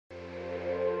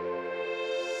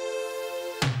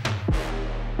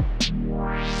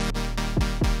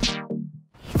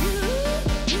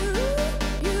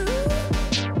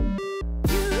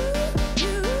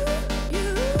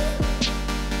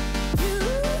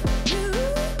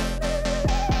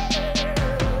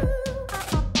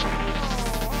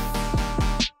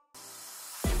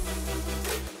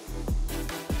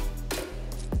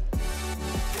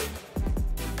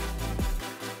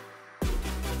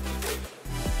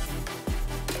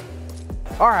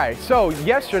All right, so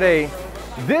yesterday,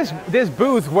 this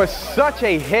booth was such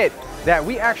a hit that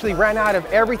we actually ran out of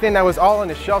everything that was all on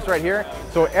the shelves right here.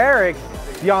 So Eric,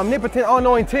 the omnipotent,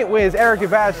 all-knowing Tint Wiz, Eric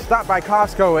Devaz, stopped by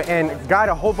Costco and got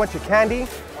a whole bunch of candy,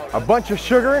 a bunch of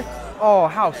sugar. Oh,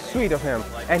 how sweet of him.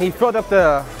 And he filled up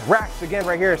the racks again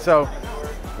right here. So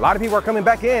a lot of people are coming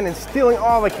back in and stealing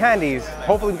all the candies.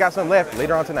 Hopefully we got some left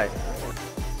later on tonight.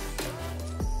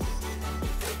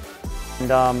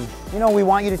 And you know, we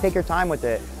want you to take your time with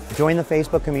it. Join the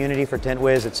Facebook community for Tint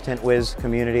Wiz. It's Tint Wiz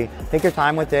community. Take your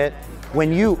time with it.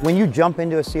 When you jump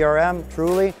into a CRM,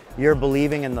 truly, you're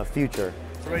believing in the future.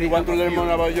 You want to learn more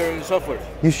about your software?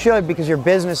 You should, because your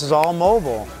business is all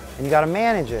mobile and you got to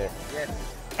manage it. Yes.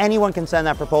 Anyone can send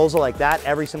that proposal like that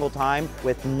every single time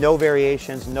with no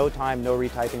variations, no time, no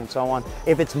retyping, and so on.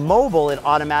 If it's mobile, it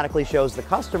automatically shows the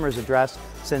customer's address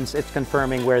since it's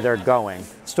confirming where they're going.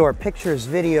 Store pictures,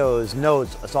 videos,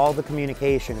 notes, it's all the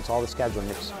communication, it's all the scheduling.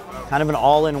 It's kind of an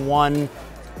all-in-one.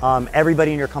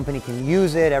 Everybody in your company can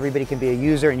use it, everybody can be a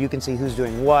user, and you can see who's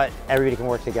doing what, everybody can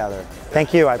work together.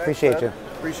 Thank you, I appreciate you.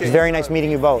 It's very nice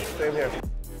meeting you both. Same here.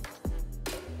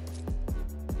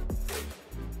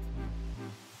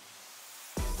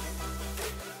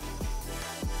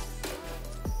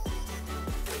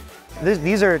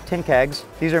 These are tin kegs.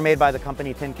 These are made by the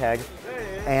company Tin Keg.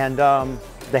 And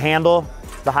the handle,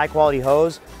 the high quality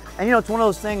hose. And you know, it's one of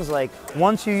those things like,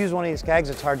 once you use one of these kegs,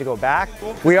 it's hard to go back.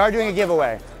 We are doing a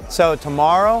giveaway. So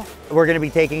tomorrow, we're gonna be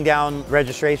taking down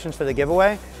registrations for the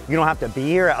giveaway. You don't have to be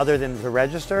here other than to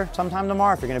register sometime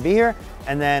tomorrow if you're gonna be here.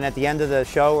 And then at the end of the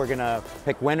show, we're gonna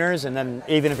pick winners. And then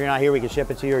even if you're not here, we can ship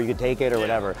it to you or you can take it or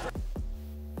whatever.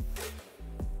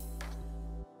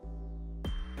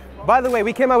 By the way,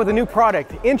 we came out with a new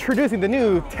product, introducing the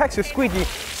new Texas Squeegee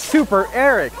Super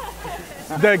Eric.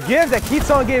 The gift that keeps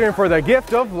on giving for the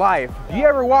gift of life. Do you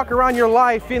ever walk around your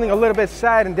life feeling a little bit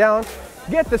sad and down?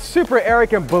 Get the Super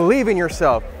Eric and believe in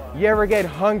yourself. You ever get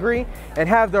hungry and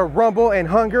have the rumble and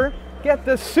hunger? Get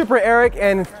the Super Eric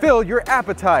and fill your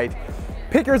appetite.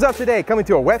 Pick yours up today, coming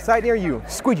to a website near you.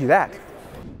 Squeegee that.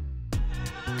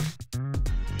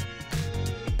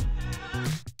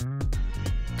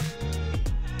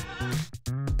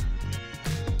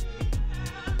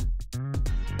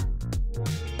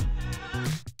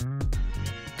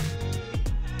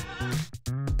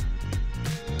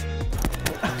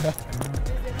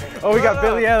 Oh, we got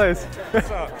Billy Ellis.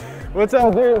 What's up? What's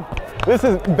up, dude? This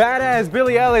is badass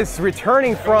Billy Ellis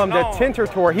returning from the Tinter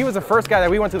tour. He was the first guy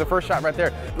that we went to the first shop right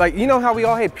there. Like, you know how we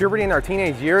all hit puberty in our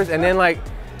teenage years, and then like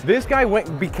this guy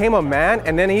became a man,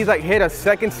 and then he's like hit a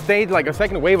second stage, like a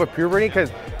second wave of puberty.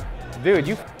 Cause, dude,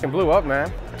 you f***ing blew up,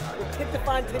 man.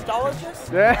 Tint-Defined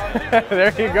tintologist? Yeah,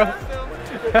 there you go.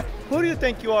 Who do you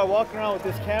think you are walking around with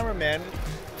this camera, man?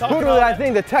 Who do I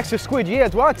think the Texas Squeegee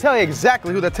is? Well, I'll tell you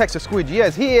exactly who the Texas Squeegee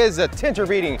is. He is a tinter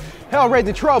beating,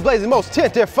 hell-raising, trailblazing, most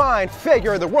tint-defined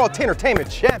figure, the World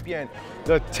Tintertainment Champion,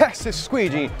 the Texas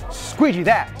Squeegee. Squeegee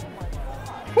that.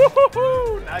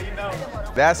 Woo-hoo-hoo! Now you know.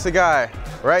 That's the guy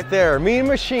right there. Mean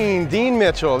Machine, Dean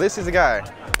Mitchell. This is the guy.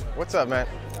 What's up, man?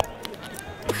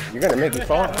 You're gonna make me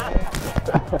fall.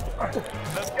 Let's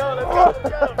go, let's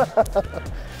go.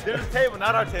 There's a table,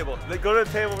 not our table. Go to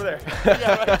the table over there.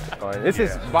 Yeah, right. This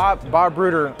is Bob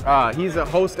Bruder. He's a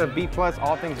host of B+,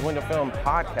 All Things Window Film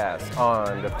podcast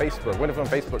on the Facebook, Window Film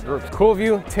Facebook groups. Cool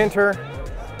View, Tinter,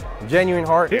 Genuine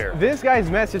Heart. Here. This guy's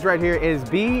message right here is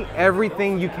be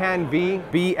everything you can be.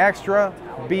 Be extra,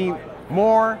 be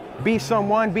more, be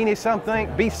someone, be something,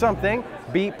 B+,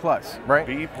 right?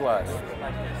 B+.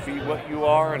 Be what you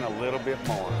are and a little bit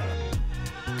more.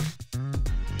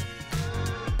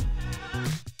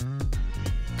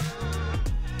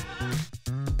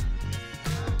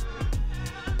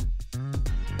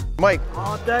 Mike,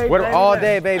 All day, what baby. all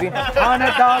day, baby.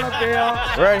 $100 bill.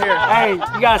 Right here. Hey,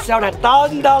 you gotta sell that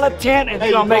 $1,000 tent if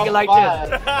you're gonna make it like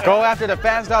this. Go after the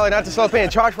fast dollar, not the slow pay,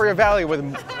 and charge for your value with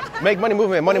Make Money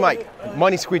Movement, Money Mike,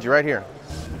 Money Squeegee right here.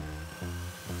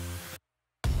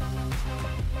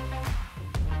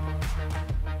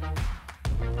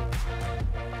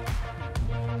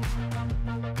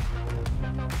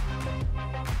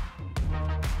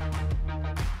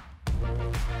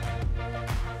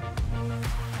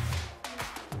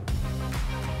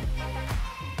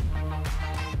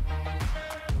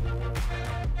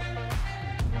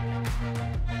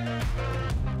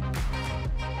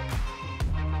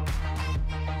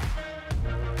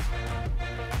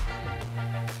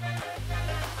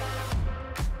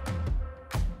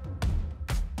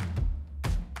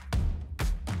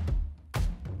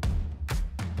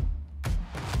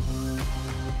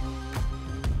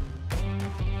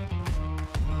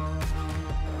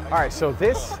 All right, so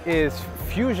this is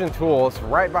Fusion Tools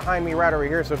right behind me right over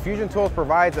here. So Fusion Tools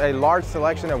provides a large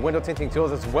selection of window tinting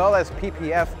tools as well as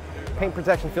PPF, paint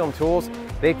protection film tools.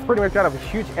 They pretty much got a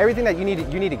huge, everything that you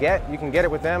need to get, you can get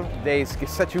it with them. They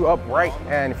set you up right,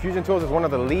 and Fusion Tools is one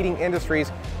of the leading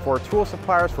industries for tool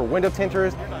suppliers for window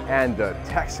tinters and the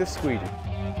Texas squeegee.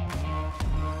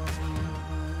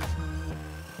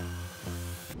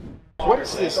 What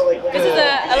is this? This is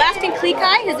an Alaskan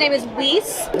Klekai. His name is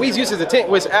Wiz. Wiz uses the Tint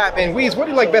Wiz app, and Wiz, what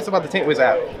do you like best about the Tint Wiz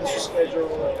app?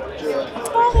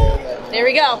 There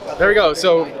we go. There we go.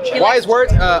 So, wise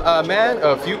words, a man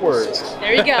of few words.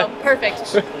 There you go.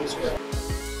 Perfect.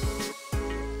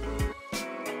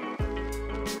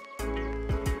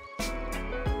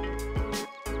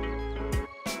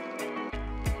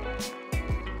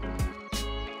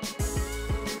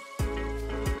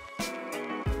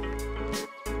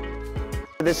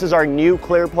 This is our new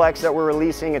Clearplex that we're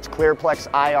releasing. It's Clearplex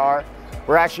IR.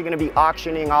 We're actually going to be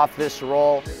auctioning off this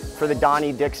roll for the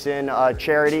Donnie Dixon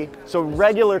charity. So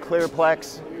regular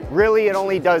Clearplex, really it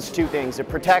only does two things. It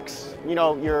protects, you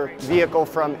know, your vehicle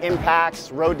from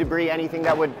impacts, road debris, anything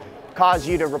that would cause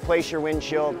you to replace your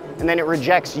windshield, and then it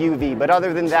rejects UV. But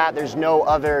other than that, there's no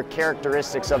other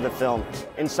characteristics of the film.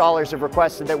 Installers have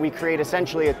requested that we create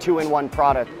essentially a two-in-one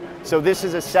product. So this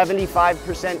is a 75%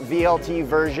 VLT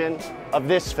version of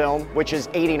this film, which is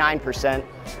 89%.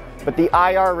 But the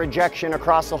IR rejection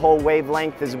across the whole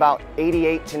wavelength is about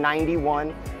 88 to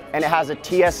 91, and it has a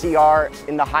TSCR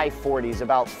in the high 40s,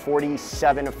 about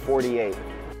 47 to 48.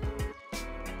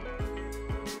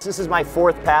 This is my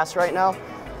fourth pass right now.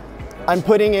 I'm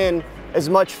putting in as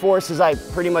much force as I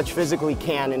pretty much physically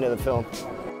can into the film.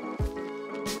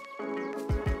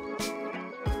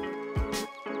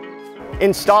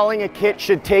 Installing a kit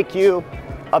should take you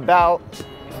about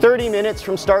 30 minutes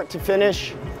from start to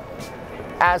finish,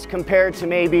 as compared to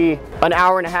maybe an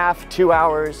hour and a half, 2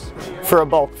 hours for a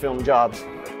bulk film job.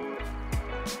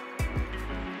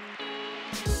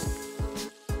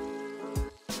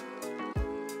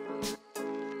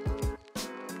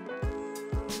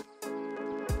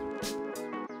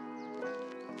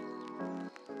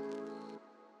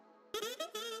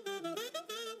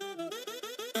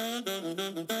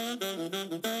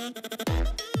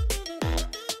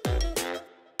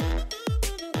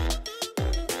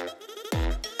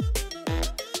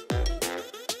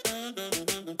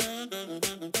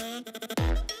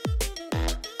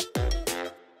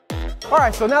 All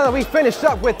right, so now that we finished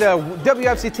up with the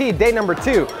WFCT day number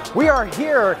 2, we are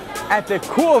here at the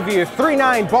Cool View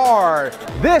 39 bar.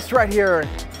 This right here,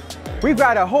 we've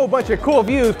got a whole bunch of cool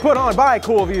views put on by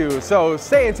Cool View, so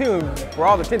stay in tune for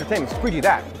all the Tint-Entertainment squeegee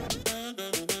that.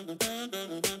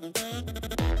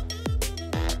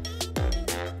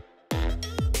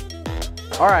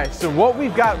 All right, so what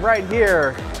we've got right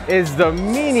here is the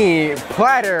mini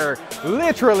platter,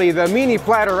 literally the mini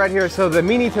platter right here. So the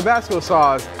mini Tabasco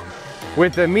sauce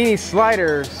with the mini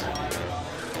sliders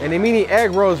and the mini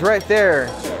egg rolls right there.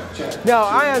 Now,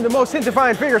 I am the most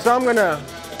tint-defying figure, so I'm gonna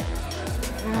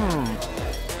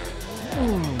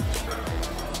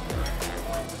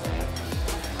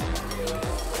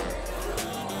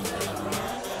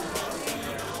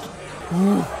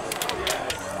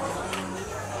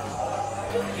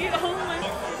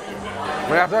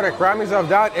When I started cramming myself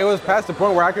down, it was past the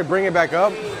point where I could bring it back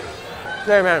up.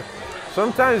 Hey man,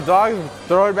 sometimes dogs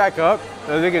throw it back up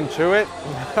so they can chew it.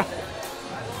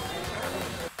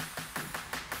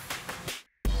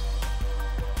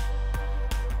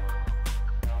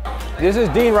 This is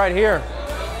Dean right here.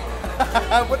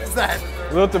 What is that?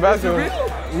 Little Tabasco. Is it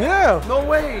real? Yeah. No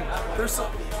way. There's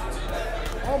so.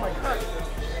 Oh my god.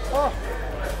 Oh.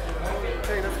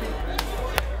 Hey, that's me.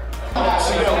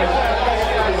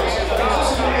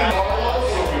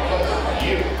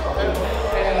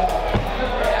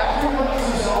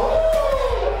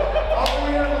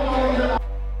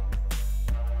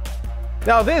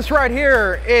 Now this right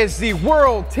here is the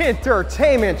World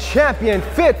Tint-Entertainment Champion,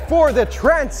 fit for the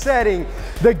trend-setting,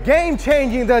 the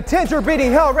game-changing, the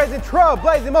tinter-beating, hell-raising,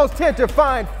 trailblazing, most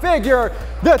tint-defying figure,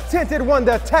 the tinted one,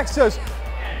 the Texas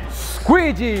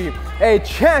Squeegee, a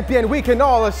champion we can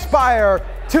all aspire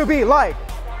to be like.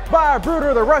 By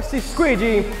Bruder the Rusty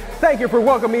Squeegee, thank you for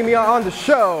welcoming me on the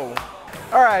show.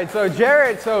 All right,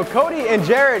 so Cody and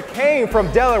Jared came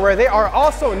from Delaware. They are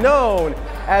also known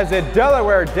as the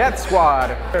Delaware Death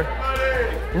Squad.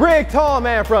 Rick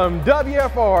Tallman from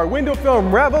WFR, Window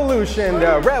Film Revolution,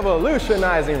 the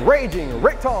revolutionizing, raging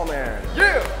Rick Tallman.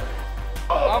 Yeah!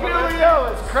 Billy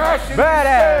Ellis crashing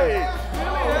Badass. the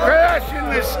stage! Crashing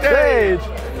the stage!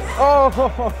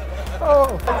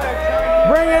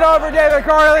 Bring it over, David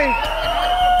Carley.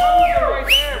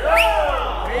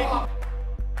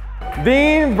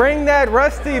 Dean, bring that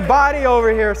rusty body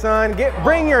over here, son.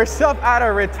 Bring yourself out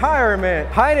of retirement.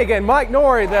 Heineken, Mike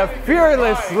Norrie, the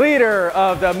fearless leader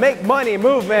of the Make Money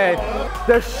movement.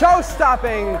 The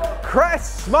show-stopping,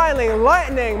 crest-smiling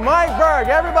Lightning, Mike Berg.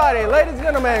 Everybody, ladies and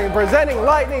gentlemen, presenting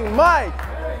Lightning Mike.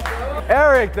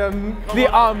 Eric, the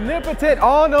omnipotent,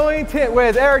 all-knowing Tint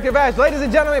Wiz, Eric Devash. Ladies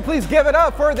and gentlemen, please give it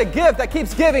up for the gift that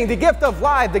keeps giving, the gift of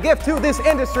life, the gift to this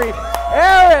industry,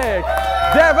 Eric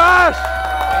Devash.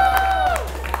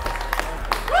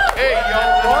 Hey,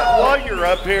 y'all, while you're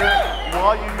up here,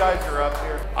 while you guys are up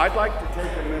here, I'd like to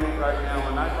take a minute right now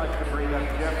and I'd like to bring up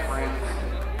Jeff Francis.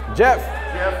 Jeff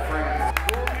Francis.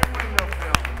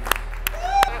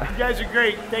 You guys are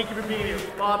great. Thank you for being here.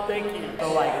 Bob, thank you.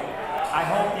 So like, I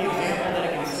hope the example that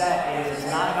it can set is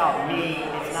it's not about me.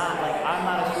 It's not like I'm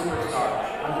not a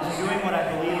superstar. I'm just doing what I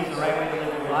believe is the right way to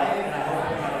live your life, and I hope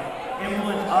we can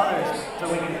influence others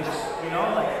so we can just, you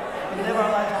know, like live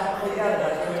our lives all together.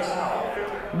 That's what it's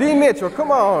about. D. Mitchell,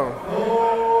 come on.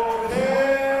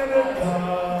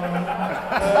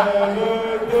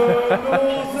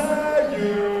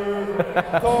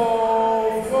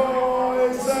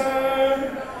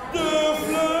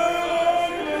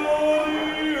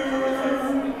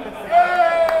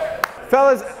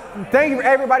 Fellas, thank you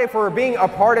everybody for being a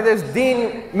part of this.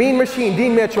 Dean, Mean Machine,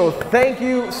 Dean Mitchell, thank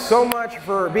you so much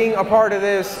for being a part of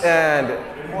this. And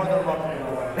More than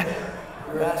welcome.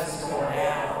 Your ass is going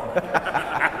down.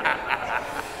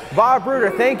 Bob Bruder,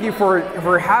 thank you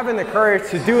for having the courage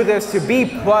to do this, to be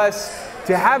plus,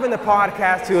 to having the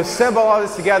podcast, to assemble all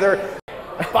this together.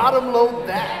 Bottom load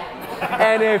that.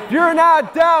 And if you're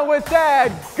not down with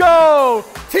that, go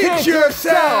Teach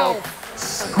yourself.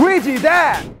 Squeegee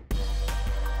that.